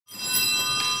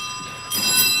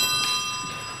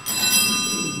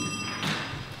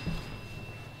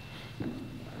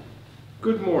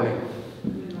Good morning.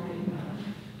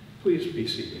 Please be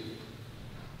seated.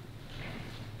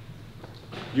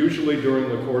 Usually during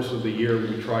the course of the year,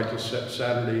 we try to set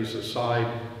Saturdays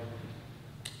aside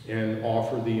and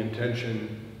offer the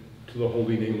intention to the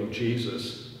holy name of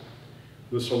Jesus.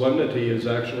 The solemnity is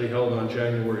actually held on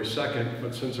January 2nd,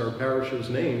 but since our parish is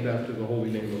named after the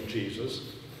holy name of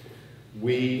Jesus,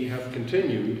 we have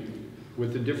continued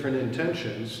with the different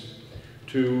intentions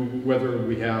to whether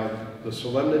we have the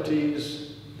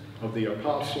solemnities of the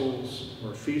apostles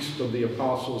or feast of the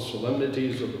apostles,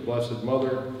 solemnities of the Blessed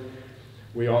Mother.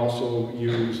 We also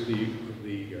use the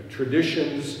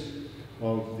traditions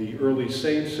of the early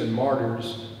saints and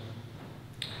martyrs.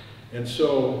 And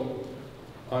so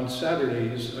on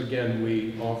Saturdays, again,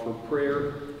 we offer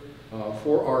prayer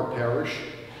for our parish,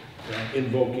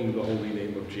 invoking the holy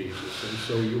name of Jesus. And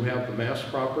so you have the Mass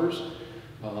propers.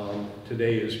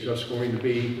 Today is just going to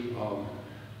be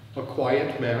a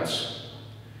quiet Mass,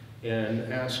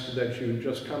 and ask that you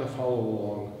just kind of follow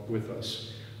along with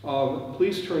us.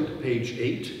 Please turn to page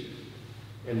 8,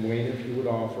 and Wayne, if you would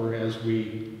offer, as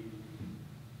we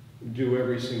do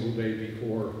every single day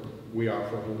before we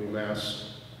offer Holy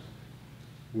Mass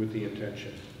with the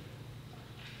intention.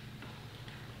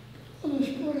 Let us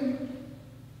pray.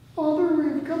 Father, we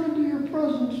have come into your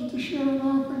presence to share and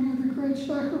offering you the great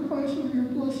sacrifice of your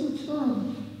blessed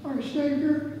Son, our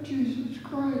Savior, Jesus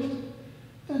Christ,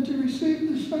 and to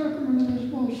receive the sacrament of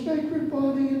his most sacred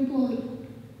body and blood.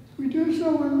 We do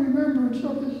so in remembrance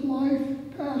of his life,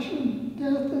 passion,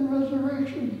 death, and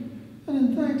resurrection, and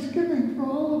in thanksgiving for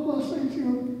all the blessings you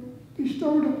have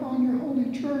bestowed upon your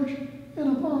holy church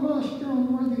and upon us, your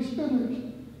unworthy sinners.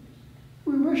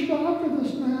 We wish to offer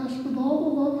this Mass with all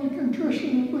the love and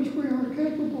contrition of which we are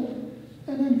capable,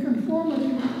 and in conformity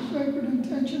with the sacred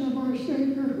intention of our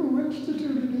Savior who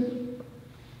instituted it.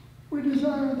 We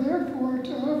desire, therefore,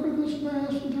 to offer this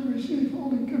Mass and to receive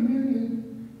Holy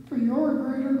Communion for your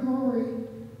greater glory,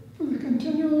 for the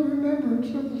continual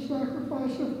remembrance of the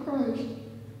sacrifice of Christ,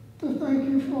 to thank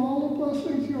you for all the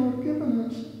blessings you have given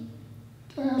us,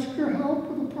 to ask your help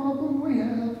with the problem we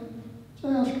have, to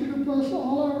ask you to bless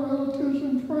all our relatives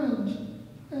and friends,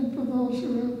 and for those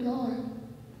who have died.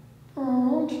 For our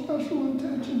own special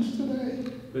intentions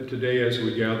today. That today, as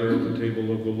we gather at the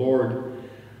table of the Lord,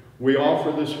 we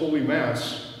offer this Holy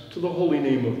Mass to the holy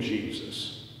name of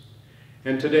Jesus.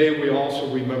 And today we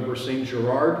also remember St.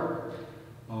 Gerard,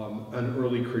 an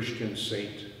early Christian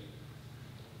saint.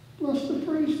 Bless the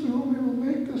priest through whom we will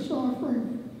make this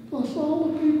offering. Bless all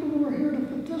the people who are here to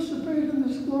participate in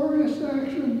this glorious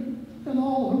action, and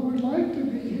all who would like to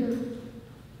be here.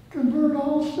 Convert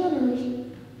all sinners,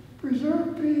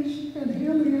 preserve peace, and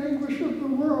heal the anguish of the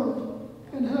world,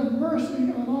 and have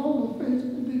mercy on all the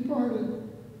faithful departed.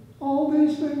 All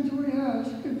these things we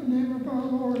ask in the name of our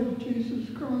Lord Jesus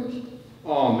Christ.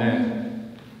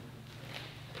 Amen.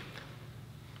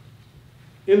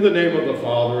 In the name of the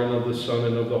Father, and of the Son,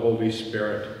 and of the Holy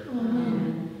Spirit.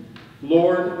 Amen.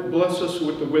 Lord, bless us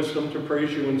with the wisdom to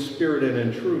praise you in spirit and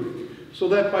in truth, so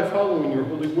that by following your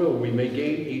holy will we may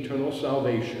gain eternal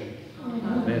salvation.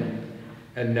 Amen.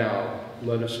 And now,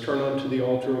 let us turn unto the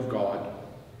altar of God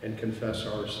and confess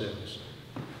our sins.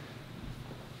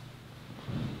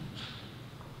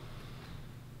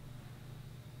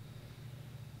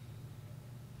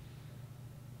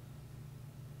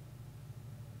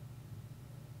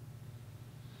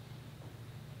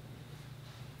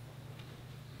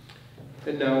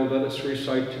 And now let us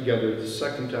recite together the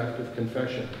second act of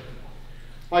confession.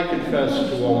 I confess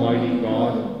to Almighty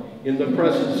God, in the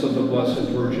presence of the Blessed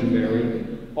Virgin Mary,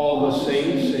 all the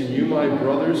saints, and you, my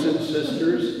brothers and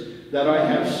sisters, that I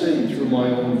have sinned through my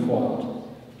own fault,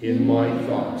 in my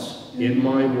thoughts, in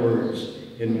my words,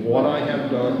 in what I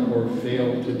have done or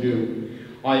failed to do.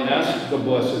 I ask the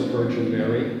Blessed Virgin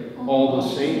Mary, all the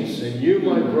saints, and you,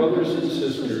 my brothers and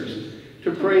sisters,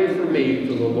 to pray for me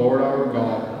to the Lord our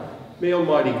God. May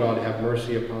Almighty God have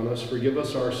mercy upon us, forgive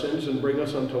us our sins, and bring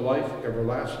us unto life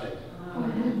everlasting.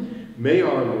 Amen. May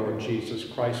our Lord Jesus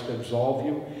Christ absolve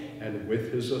you, and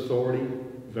with his authority,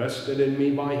 vested in me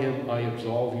by him, I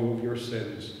absolve you of your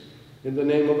sins. In the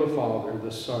name of the Father,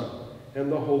 the Son,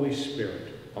 and the Holy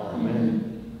Spirit.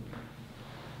 Amen.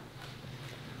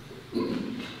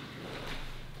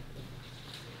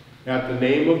 At the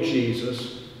name of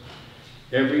Jesus,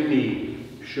 every knee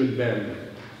should bend,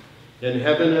 in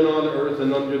heaven and on earth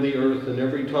and under the earth, and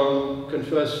every tongue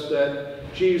confess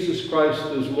that Jesus Christ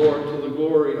is Lord, to the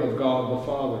glory of God the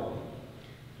Father.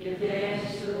 Give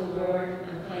thanks to the Lord and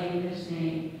proclaim his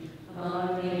name.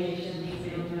 Among the nations he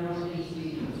will know his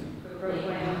deeds.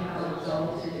 Proclaim how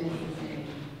exalted is his name.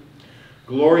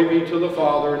 Glory be to the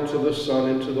Father, and to the Son,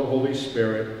 and to the Holy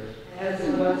Spirit. As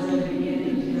it was in the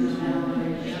beginning, is now,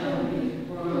 and ever shall be,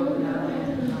 world without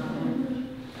end. Amen.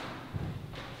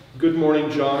 Good morning,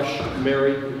 Josh,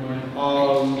 Mary.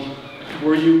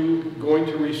 Were you going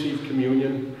to receive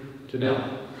communion today?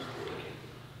 No.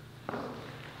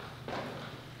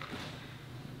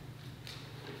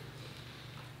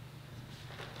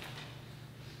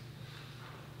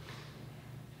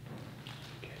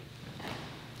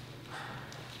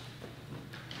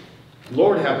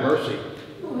 Lord have mercy.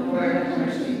 Lord have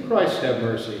mercy. Christ have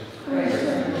mercy. Christ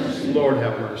have mercy. Lord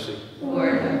have mercy.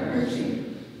 Lord have mercy.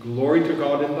 Glory to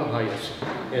God in the highest,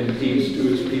 and peace to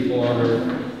his people on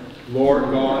earth. Lord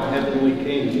God, heavenly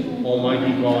King,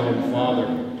 almighty God and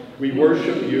Father, we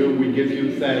worship you, we give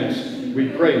you thanks, we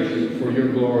praise you for your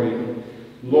glory.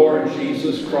 Lord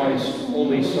Jesus Christ,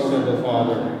 only Son of the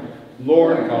Father,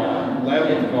 Lord God,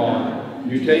 Lamb of God,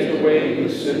 you take away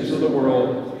the sins of the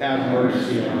world, have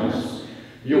mercy on us.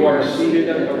 You are seated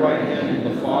at the right hand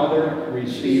of the Father,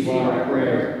 receive our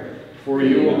prayer. For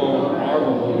you alone are the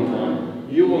Holy One,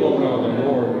 you alone are the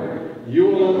Lord, you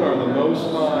alone are the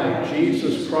Most High,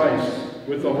 Jesus Christ,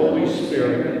 with the Holy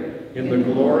Spirit, in the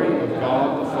glory of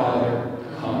God the Father.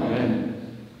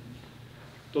 Amen.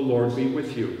 The Lord be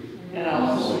with you. And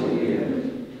also with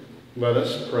you. Let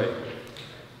us pray.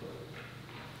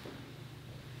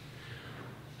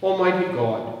 Almighty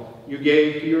God, you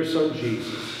gave to your Son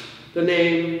Jesus the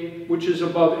name which is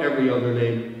above every other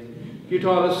name. You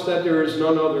taught us that there is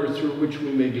none other through which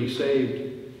we may be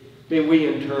saved. May we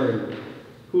in turn,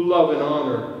 who love and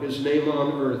honor his name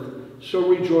on earth, so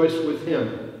rejoice with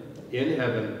him in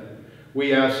heaven.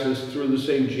 We ask this through the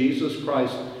same Jesus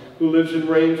Christ, who lives and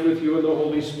reigns with you in the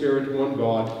Holy Spirit, one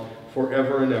God,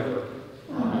 forever and ever.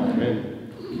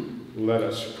 Amen. Let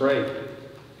us pray.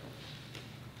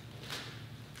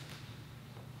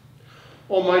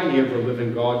 Almighty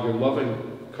ever-living God, your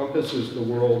loving compasses the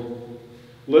world.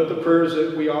 Let the prayers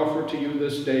that we offer to you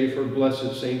this day for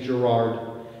blessed Saint Gerard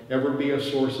ever be a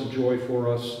source of joy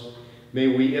for us. May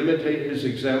we imitate his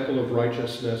example of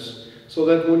righteousness, so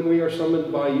that when we are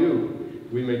summoned by you,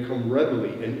 we may come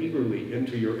readily and eagerly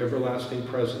into your everlasting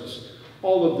presence.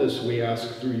 All of this we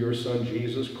ask through your Son,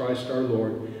 Jesus Christ our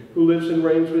Lord, who lives and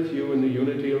reigns with you in the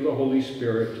unity of the Holy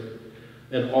Spirit,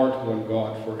 and art one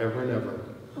God forever and ever.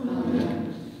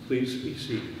 Amen. Please be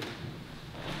seated.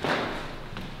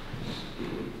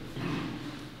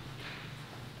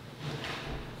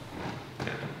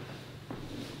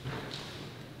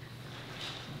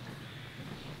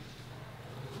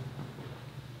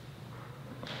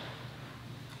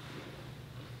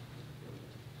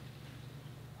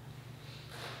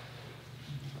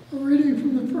 A reading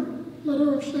from the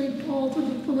letter of St. Paul to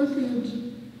the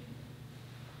Philippians.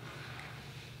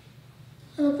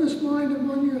 Have this mind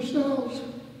among yourselves,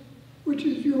 which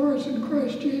is yours in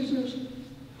Christ Jesus,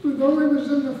 who though he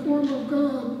was in the form of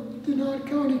God, did not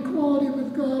count equality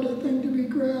with God a thing to be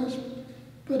grasped,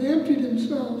 but emptied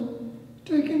himself,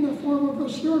 taking the form of a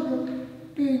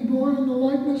servant, being born in the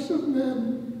likeness of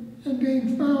men, and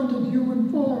being found in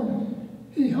human form.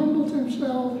 He humbled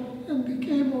himself and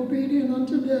became obedient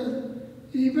unto death,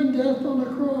 even death on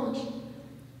a cross.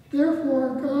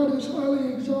 Therefore God has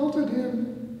highly exalted him,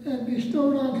 and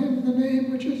bestowed on him the name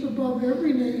which is above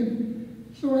every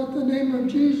name, so at the name of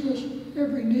Jesus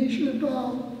every knee should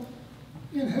bow,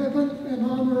 in heaven and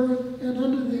on earth and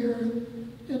under the earth,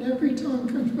 and every tongue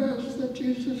confess that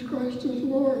Jesus Christ is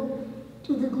Lord,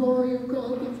 to the glory of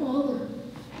God the Father.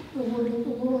 The word of the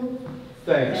Lord.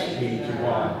 Thanks be to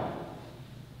God.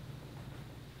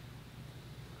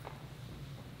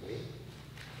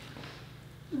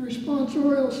 The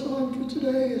responsorial psalm for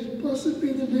today is, Blessed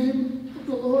be the name of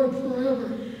the Lord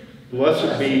forever.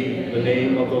 Blessed be the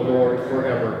name of the Lord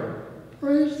forever.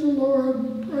 Praise the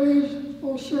Lord. Praise,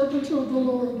 O servants of the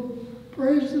Lord.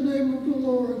 Praise the name of the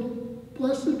Lord.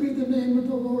 Blessed be the name of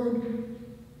the Lord,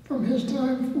 from his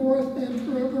time forth and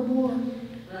forevermore.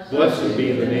 Blessed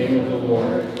be the name of the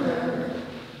Lord forever.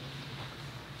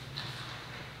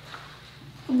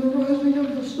 From the rising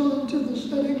of the sun to the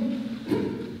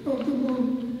setting of the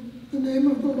moon, the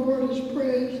name of the Lord is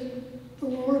praised. The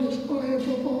Lord is high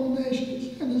above all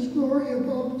nations, and his glory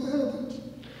above the heavens.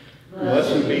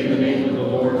 Blessed be the name of the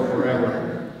Lord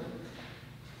forever.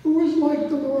 Who is like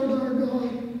the Lord our God,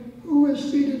 who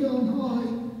is seated on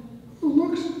high, who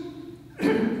looks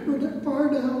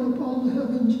far down upon the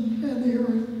heavens and the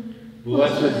earth.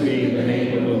 Blessed be the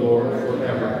name of the Lord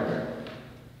forever.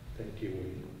 Thank you.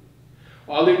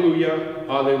 Alleluia,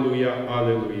 alleluia,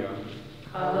 alleluia.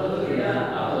 Alleluia,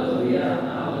 alleluia,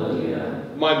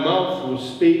 alleluia. My mouth will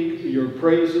speak your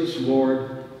praises,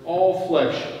 Lord, all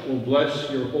flesh will bless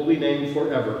your holy name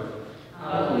forever.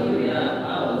 Hallelujah,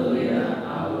 hallelujah,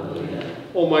 hallelujah.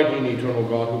 Almighty and eternal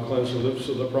God, who cleansed the lips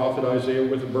of the prophet Isaiah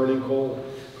with a burning coal,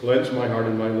 cleanse my heart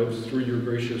and my lips through your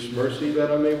gracious mercy,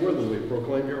 that I may worthily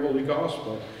proclaim your holy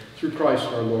gospel. Through Christ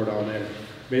our Lord, amen.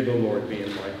 May the Lord be in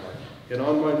my heart, and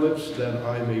on my lips, that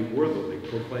I may worthily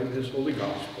proclaim his holy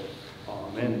gospel.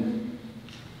 Amen.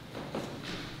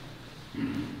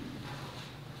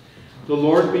 The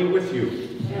Lord be with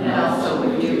you. And also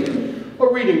with you.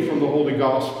 A reading from the Holy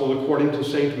Gospel according to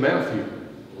St. Matthew.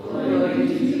 Glory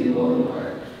to you, O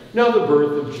Lord. Now the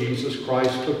birth of Jesus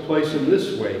Christ took place in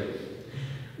this way.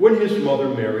 When his mother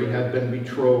Mary had been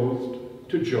betrothed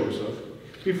to Joseph,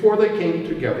 before they came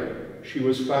together, she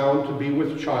was found to be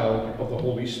with child of the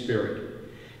Holy Spirit.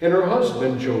 And her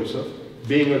husband Joseph,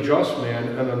 being a just man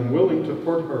and unwilling to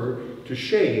put her to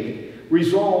shame,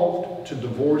 resolved to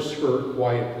divorce her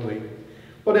quietly.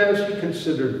 But as he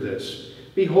considered this,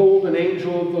 behold, an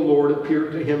angel of the Lord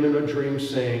appeared to him in a dream,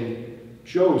 saying,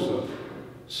 Joseph,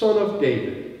 son of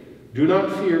David, do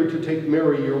not fear to take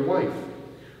Mary your wife,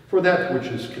 for that which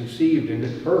is conceived in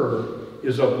her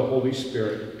is of the Holy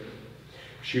Spirit.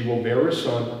 She will bear a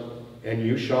son, and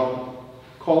you shall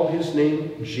call his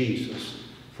name Jesus,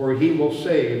 for he will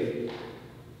save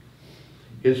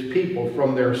his people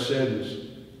from their sins.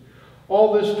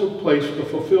 All this took place to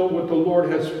fulfill what the Lord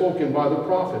had spoken by the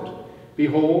prophet.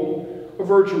 Behold, a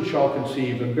virgin shall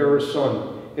conceive and bear a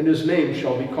son, and his name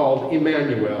shall be called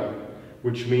Emmanuel,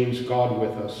 which means God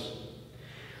with us.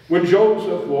 When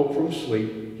Joseph woke from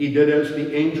sleep, he did as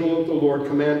the angel of the Lord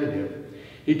commanded him.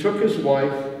 He took his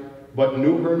wife, but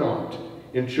knew her not,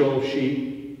 until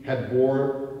she had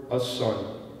borne a son,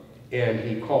 and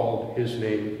he called his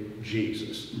name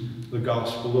Jesus. The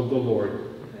Gospel of the Lord.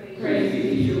 Praise be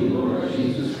to you, Lord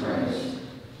Jesus Christ.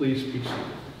 Please be seated.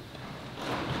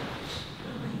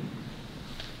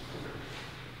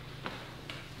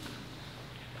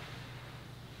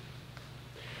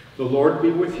 The Lord be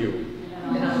with you.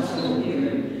 And also with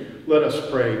you. Let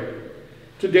us pray.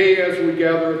 Today, as we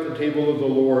gather at the table of the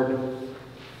Lord,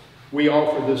 we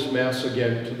offer this Mass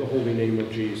again to the holy name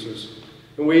of Jesus.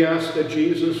 And we ask that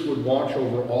Jesus would watch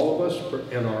over all of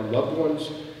us and our loved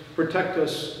ones, protect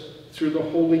us through the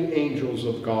holy angels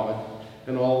of God.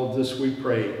 And all of this we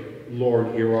pray,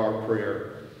 Lord, hear our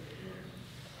prayer.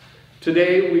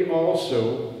 Today, we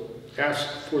also ask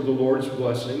for the Lord's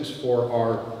blessings for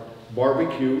our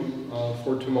barbecue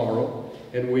for tomorrow.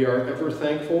 And we are ever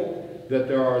thankful that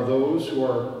there are those who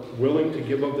are willing to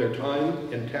give up their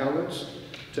time and talents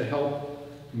to help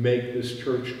make this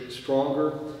church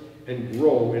stronger and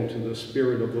grow into the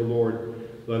Spirit of the Lord.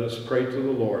 Let us pray to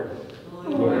the Lord.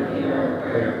 Lord, hear our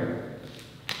prayer.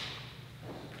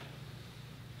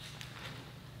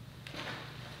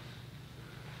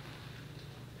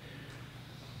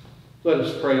 Let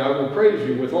us pray. I will praise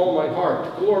you with all my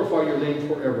heart, glorify your name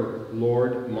forever,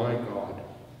 Lord my God.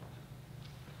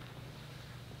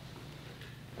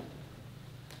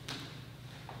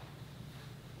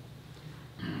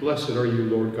 Blessed are you,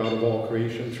 Lord God of all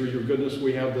creation. Through your goodness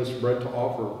we have this bread to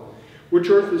offer, which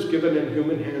earth is given and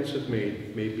human hands have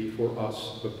made, may be for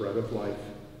us the bread of life.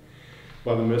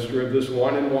 By the mystery of this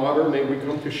wine and water, may we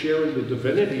come to share in the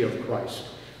divinity of Christ,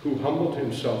 who humbled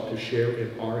himself to share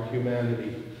in our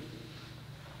humanity.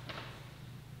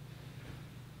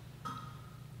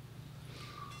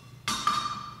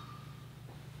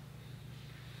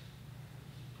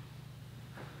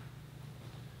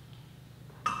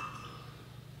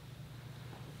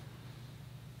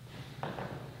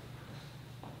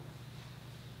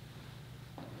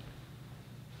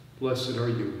 Blessed are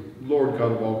you, Lord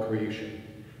God of all creation.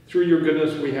 Through your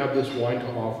goodness we have this wine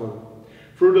to offer.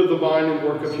 Fruit of the vine and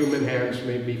work of human hands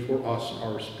may be for us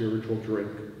our spiritual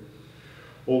drink.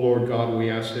 O Lord God,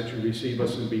 we ask that you receive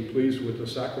us and be pleased with the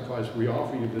sacrifice we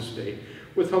offer you this day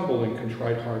with humble and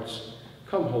contrite hearts.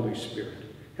 Come, Holy Spirit,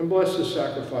 and bless the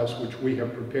sacrifice which we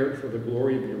have prepared for the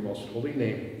glory of your most holy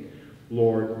name.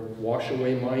 Lord, wash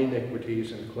away my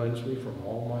iniquities and cleanse me from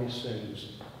all my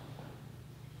sins.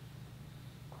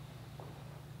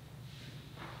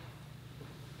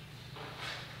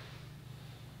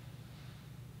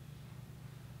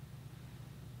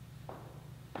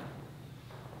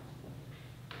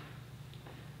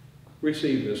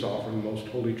 Receive this offering, most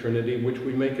holy Trinity, which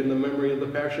we make in the memory of the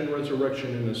passion,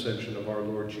 resurrection, and ascension of our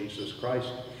Lord Jesus Christ.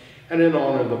 And in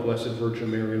honor of the Blessed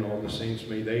Virgin Mary and all the saints,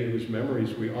 may they, whose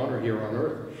memories we honor here on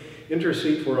earth,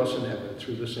 intercede for us in heaven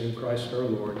through the same Christ our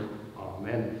Lord.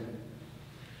 Amen.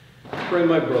 Pray,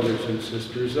 my brothers and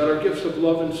sisters, that our gifts of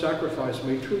love and sacrifice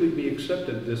may truly be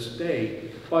accepted this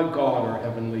day by God, our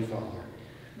Heavenly Father.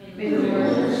 May the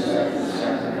Lord accept the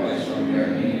sacrifice from their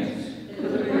hands, to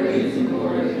the praise and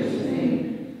glory of his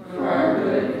name, for our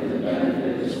good and the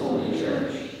benefit of his holy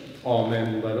church.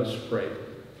 Amen. Let us pray.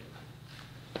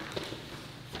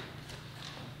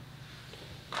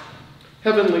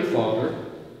 Heavenly Father,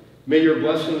 may your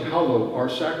blessing hallow our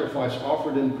sacrifice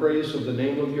offered in praise of the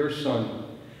name of your Son.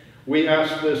 We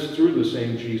ask this through the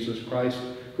same Jesus Christ,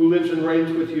 who lives and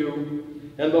reigns with you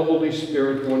and the Holy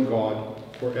Spirit, one God,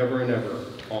 forever and ever.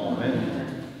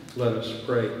 Amen. Let us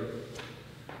pray.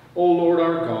 O Lord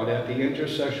our God, at the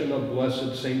intercession of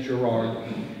blessed Saint Gerard,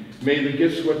 may the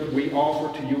gifts which we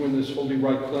offer to you in this holy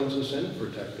rite cleanse us and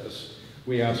protect us.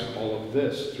 We ask all of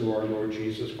this through our Lord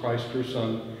Jesus Christ, your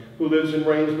Son, who lives and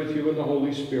reigns with you in the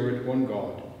Holy Spirit, one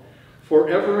God,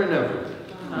 forever and ever.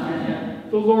 Amen.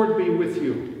 The Lord be with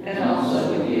you. And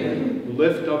also with you.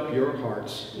 Lift up your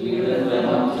hearts. We lift them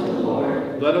up to the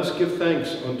Lord. Let us give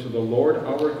thanks unto the Lord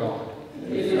our God.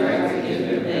 It is right to give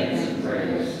you thanks and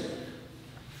praise.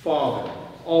 Father,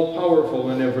 all-powerful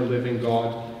and ever-living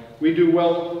God, we do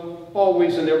well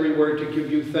always and everywhere to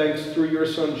give you thanks through your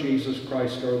Son, Jesus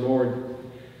Christ our Lord.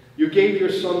 You gave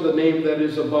your Son the name that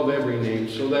is above every name,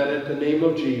 so that at the name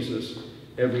of Jesus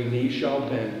every knee shall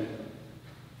bend,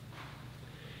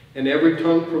 and every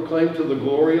tongue proclaim to the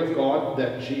glory of God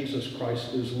that Jesus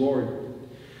Christ is Lord.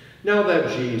 Now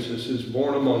that Jesus is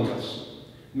born among us,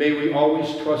 may we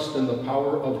always trust in the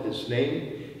power of his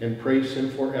name and praise him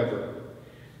forever.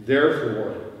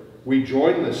 Therefore, we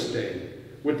join this day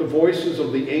with the voices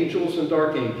of the angels and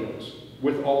archangels,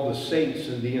 with all the saints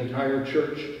and the entire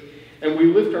church, and we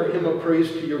lift our hymn of praise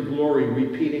to your glory,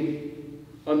 repeating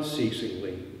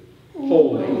unceasingly,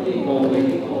 Holy,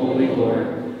 holy, holy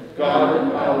Lord, God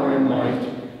of power and might,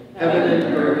 heaven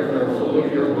and earth are full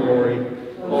of your glory.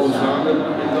 Hosanna in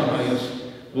the highest.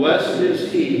 Blessed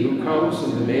is he who comes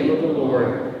in the name of the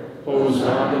Lord.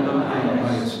 Hosanna in the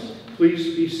highest.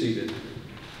 Please be seated.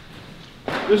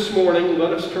 This morning,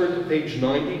 let us turn to page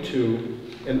 92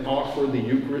 and offer the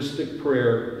Eucharistic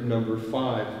prayer number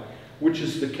 5, which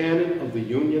is the canon of the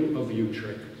Union of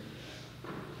Utrecht.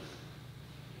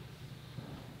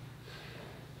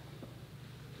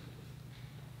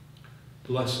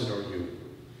 Blessed are you,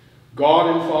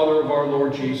 God and Father of our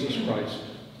Lord Jesus Christ,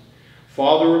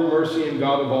 Father of mercy and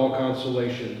God of all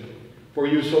consolation, for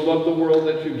you so loved the world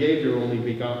that you gave your only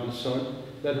begotten Son,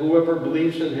 that whoever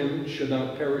believes in him should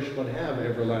not perish but have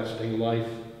everlasting life.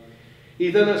 He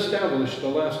then established the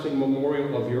lasting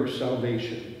memorial of your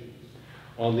salvation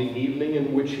on the evening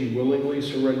in which he willingly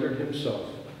surrendered himself.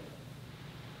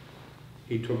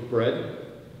 He took bread,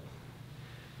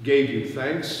 gave you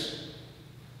thanks,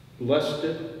 blessed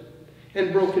it,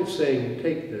 and broke it, saying,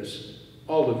 "Take this,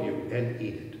 all of you, and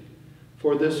eat it,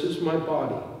 for this is my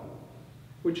body,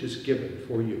 which is given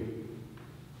for you."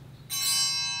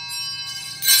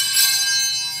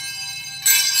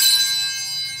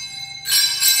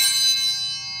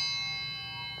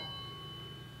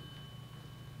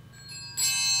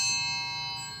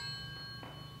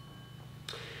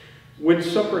 When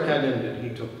supper had ended, he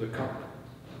took the cup.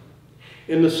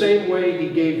 In the same way,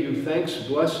 he gave you thanks,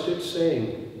 blessed it,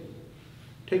 saying,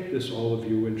 "Take this, all of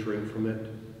you, and drink from it,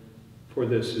 for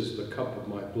this is the cup of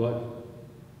my blood,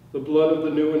 the blood of the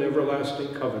new and everlasting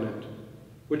covenant,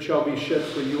 which shall be shed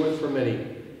for you and for many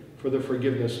for the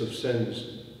forgiveness of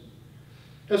sins.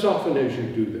 As often as you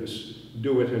do this,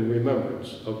 do it in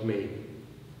remembrance of me."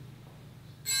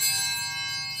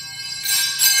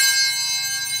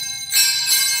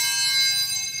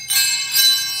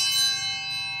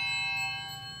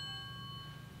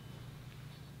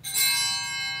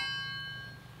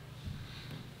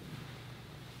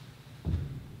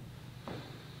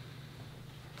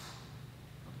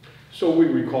 So we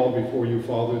recall before you,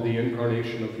 Father, the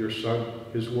incarnation of your Son,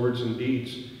 his words and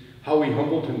deeds, how he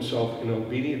humbled himself and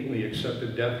obediently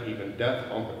accepted death, even death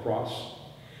on the cross.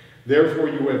 Therefore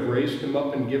you have raised him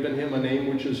up and given him a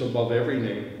name which is above every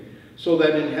name, so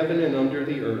that in heaven and under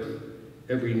the earth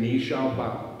every knee shall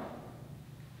bow,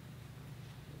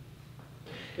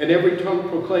 and every tongue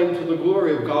proclaim to the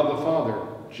glory of God the Father,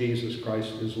 Jesus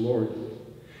Christ is Lord.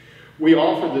 We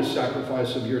offer this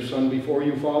sacrifice of your Son before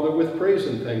you, Father, with praise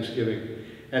and thanksgiving,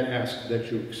 and ask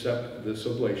that you accept this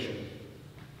oblation.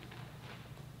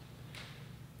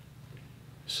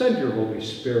 Send your Holy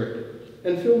Spirit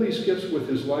and fill these gifts with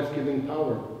his life-giving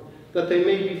power, that they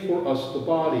may be for us the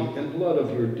body and blood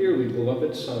of your dearly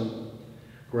beloved Son.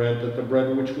 Grant that the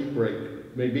bread which we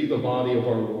break may be the body of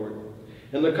our Lord,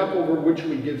 and the cup over which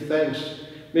we give thanks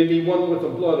may be one with the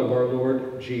blood of our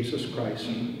Lord Jesus Christ.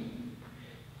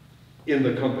 In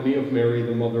the company of Mary,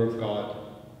 the Mother of God,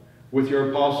 with your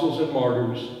apostles and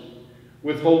martyrs,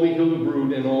 with Holy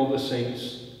Hildebrand and all the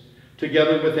saints,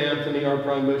 together with Anthony, our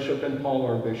prime bishop, and Paul,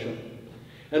 our bishop,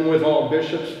 and with all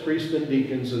bishops, priests, and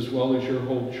deacons, as well as your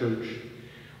whole church.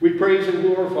 We praise and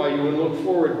glorify you and look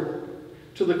forward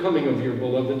to the coming of your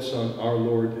beloved Son, our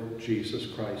Lord Jesus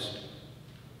Christ.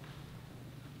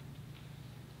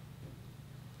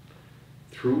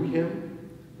 Through him,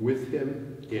 with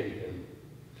him, in him.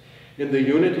 In the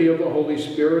unity of the Holy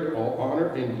Spirit, all honor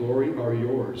and glory are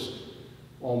yours,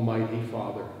 Almighty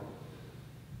Father.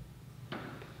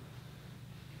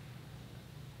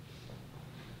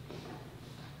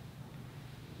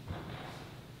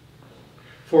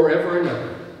 Forever and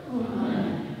ever.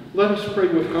 Amen. Let us pray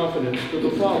with confidence to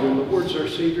the Father in the words our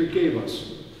Savior gave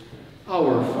us.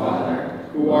 Our Father,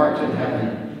 who art in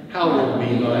heaven, hallowed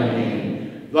be thy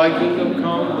name. Thy kingdom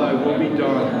come, thy will be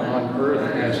done, on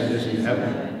earth as it is in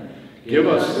heaven. Give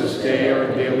us this day our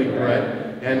daily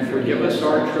bread, and forgive us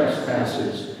our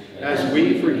trespasses, as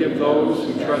we forgive those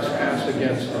who trespass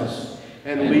against us.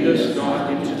 And lead us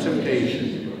not into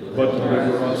temptation, but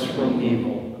deliver us from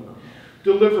evil.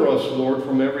 Deliver us, Lord,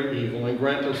 from every evil, and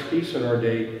grant us peace in our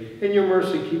day. In your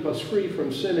mercy, keep us free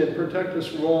from sin and protect us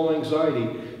from all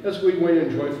anxiety, as we wait in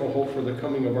joyful hope for the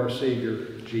coming of our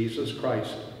Savior, Jesus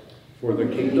Christ. For the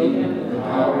kingdom, the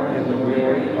power, and the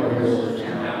glory are yours,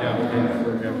 now and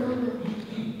forever.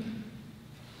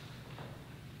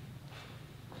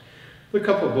 The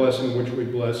cup of blessing which we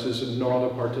bless is not a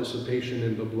participation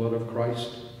in the blood of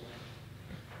Christ.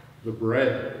 The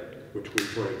bread which we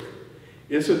break,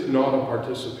 is it not a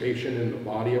participation in the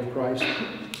body of Christ?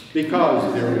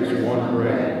 Because there is one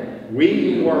bread.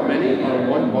 We who are many are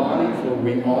one body, for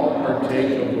we all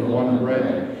partake of the one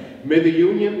bread. May the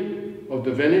union of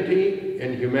divinity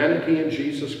and humanity in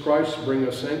Jesus Christ bring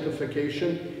us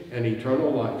sanctification and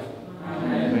eternal life.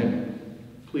 Amen. Amen.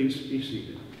 Please be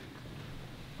seated.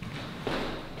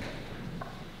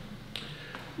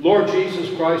 Lord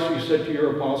Jesus Christ, you said to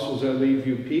your apostles, I leave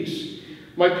you peace.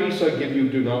 My peace I give you.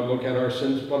 Do not look at our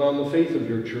sins, but on the faith of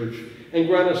your church, and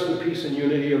grant us the peace and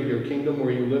unity of your kingdom,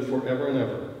 where you live forever and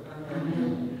ever.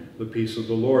 Amen. The peace of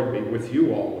the Lord be with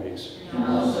you always. And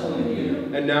also with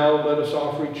you. And now let us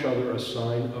offer each other a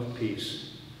sign of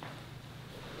peace.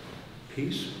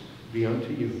 Peace be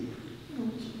unto you.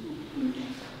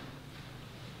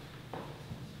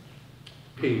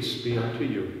 Peace be unto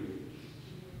you.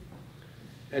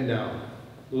 And now,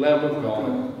 Lamb of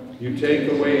God, you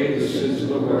take away the sins of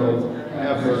the world,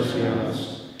 have mercy on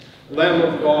us. Lamb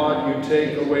of God, you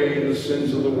take away the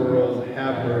sins of the world,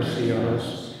 have mercy on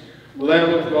us.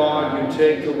 Lamb of God, you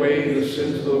take away the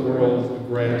sins of the world,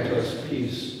 grant us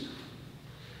peace.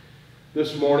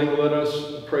 This morning, let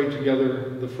us pray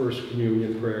together the First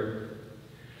Communion prayer.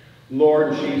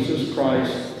 Lord Jesus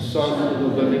Christ, Son of the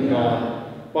living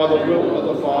God, by the will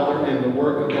of the Father and the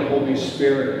work of the Holy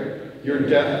Spirit, your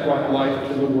death brought life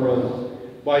to the world.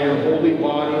 By your holy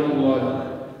body and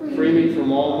blood, free me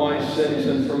from all my sins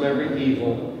and from every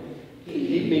evil.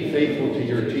 Keep me faithful to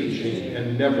your teaching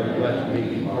and never let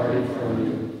me be parted from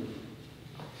you.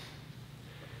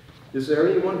 Is there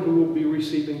anyone who will be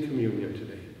receiving communion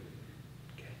today?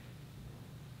 Okay.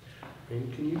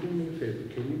 And can you do me a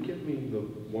favor? Can you get me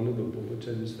one of the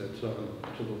bulletins that's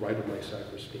to the right of my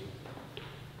sacristy?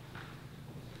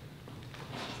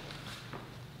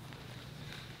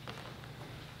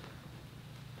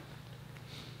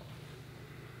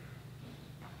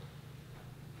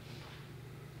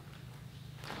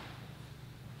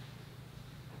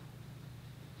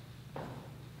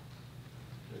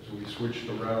 Switched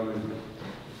around, and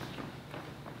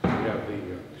we have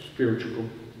the spiritual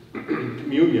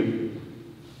communion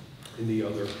in the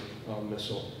other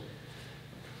missal.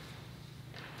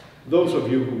 Those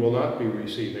of you who will not be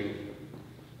receiving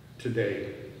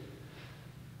today,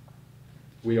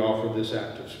 we offer this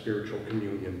act of spiritual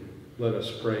communion. Let us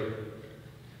pray.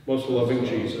 Most loving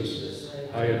Jesus,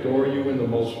 I adore you in the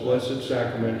most blessed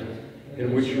sacrament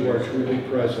in which you are truly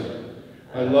present.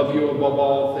 I love you above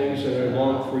all things, and I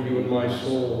long for you in my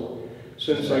soul.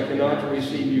 Since I cannot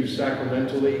receive you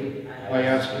sacramentally, I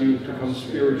ask you to come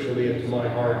spiritually into my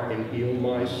heart and heal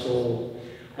my soul.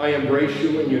 I embrace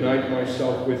you and unite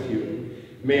myself with you.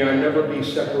 May I never be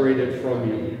separated from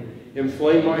you.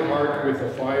 Inflame my heart with the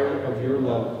fire of your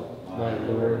love, my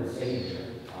Lord and Savior.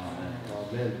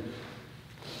 Amen.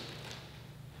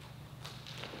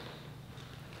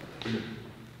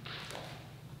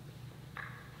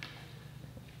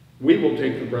 We will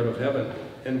take the bread of heaven,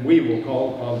 and we will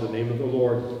call upon the name of the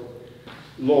Lord.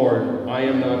 Lord, I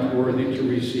am not worthy to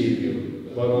receive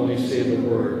you, but only say the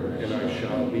word, and I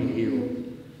shall be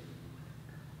healed.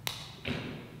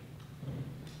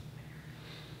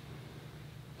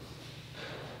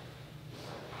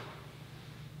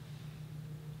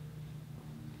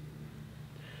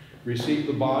 Receive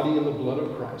the body and the blood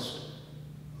of Christ.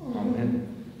 Amen.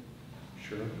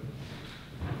 Sure.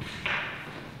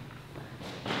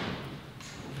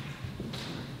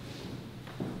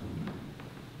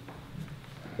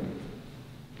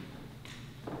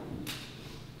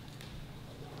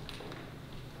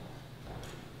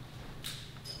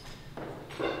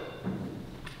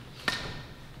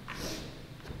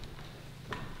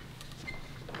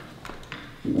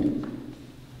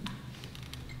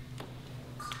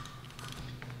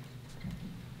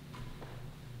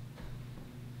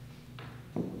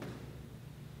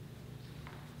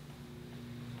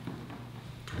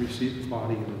 Receive the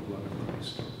body and the blood of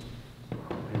Christ.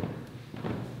 Amen.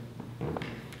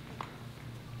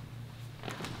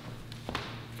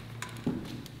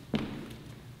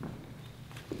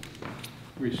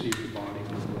 Receive the body and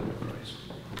the blood of Christ.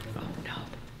 Oh, no.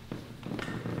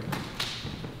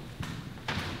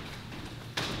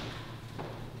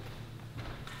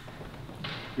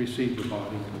 Receive the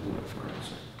body and the blood of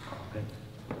Christ. Amen.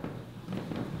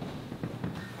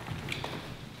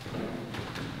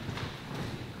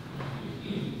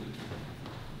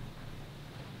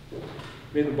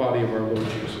 May the body of our Lord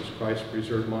Jesus Christ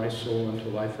preserve my soul unto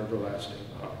life everlasting.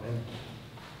 Amen.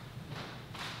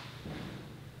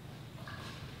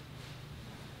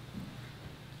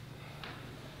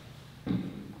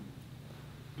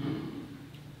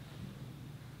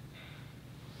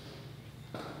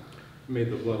 May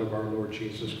the blood of our Lord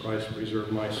Jesus Christ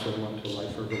preserve my soul unto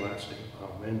life everlasting.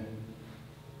 Amen.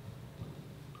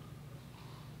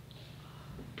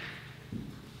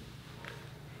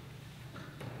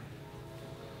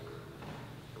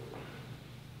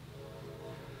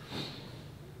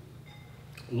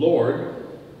 Lord,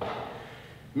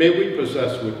 may we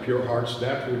possess with pure hearts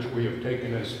that which we have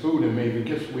taken as food, and may the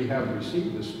gifts we have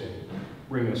received this day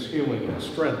bring us healing and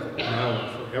strength now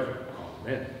and forever.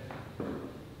 Amen.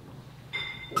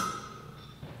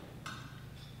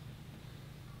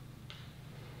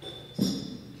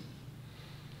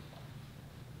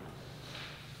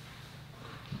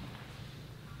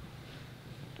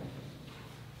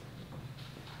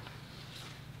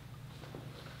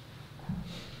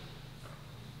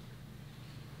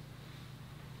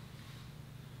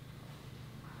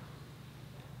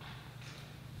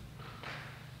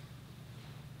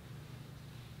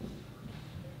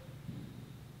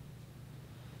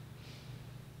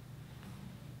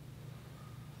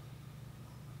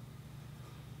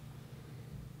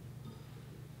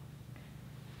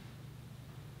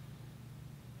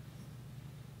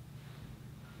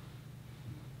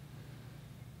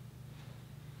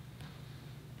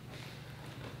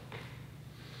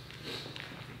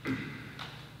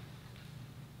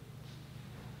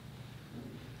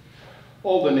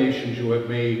 All the nations you have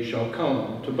made shall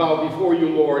come to bow before you,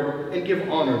 Lord, and give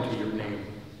honor to your name.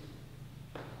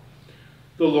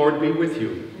 The Lord be with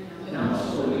you. And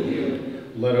also with you.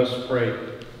 Let us pray.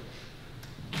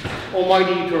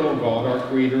 Almighty eternal God, our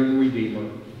Creator and Redeemer,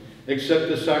 accept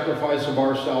the sacrifice of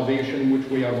our salvation which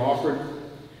we have offered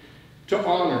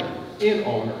in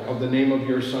honor of the name of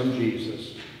your Son,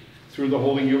 Jesus. Through the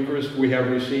Holy Eucharist we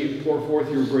have received, pour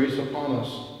forth your grace upon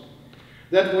us,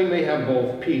 that we may have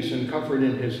both peace and comfort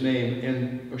in his name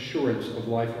and assurance of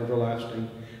life everlasting.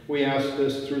 We ask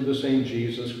this through the same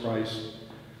Jesus Christ,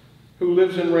 who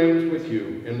lives and reigns with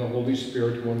you in the Holy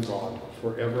Spirit, one God,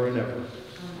 forever and ever.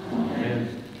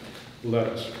 Amen. Let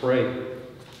us pray.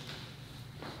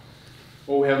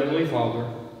 O Heavenly Father,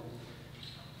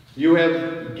 you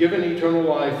have given eternal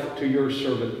life to your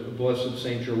servant, the blessed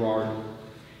Saint Gerard.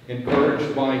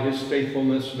 Encouraged by his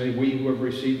faithfulness, may we who have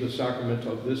received the sacrament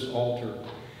of this altar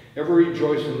ever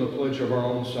rejoice in the pledge of our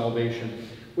own salvation.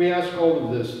 We ask all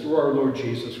of this through our Lord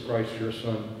Jesus Christ, your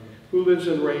Son, who lives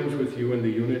and reigns with you in the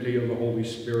unity of the Holy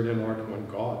Spirit and art one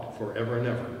God, forever and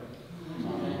ever.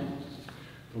 Amen.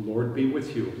 The Lord be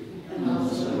with you. And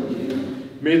also with you.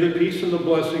 May the peace and the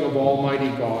blessing of Almighty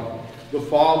God, the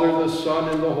Father, the Son,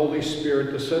 and the Holy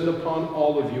Spirit descend upon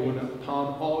all of you and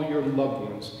upon all your loved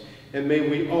ones. And may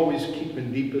we always keep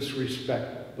in deepest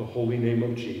respect the holy name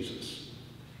of Jesus.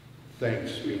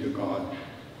 Thanks be to God.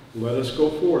 Let us go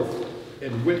forth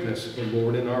and witness the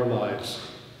Lord in our lives.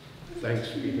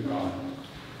 Thanks be to God.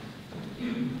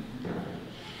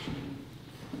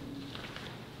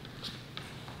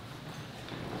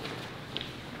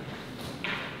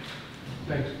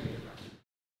 Thanks be.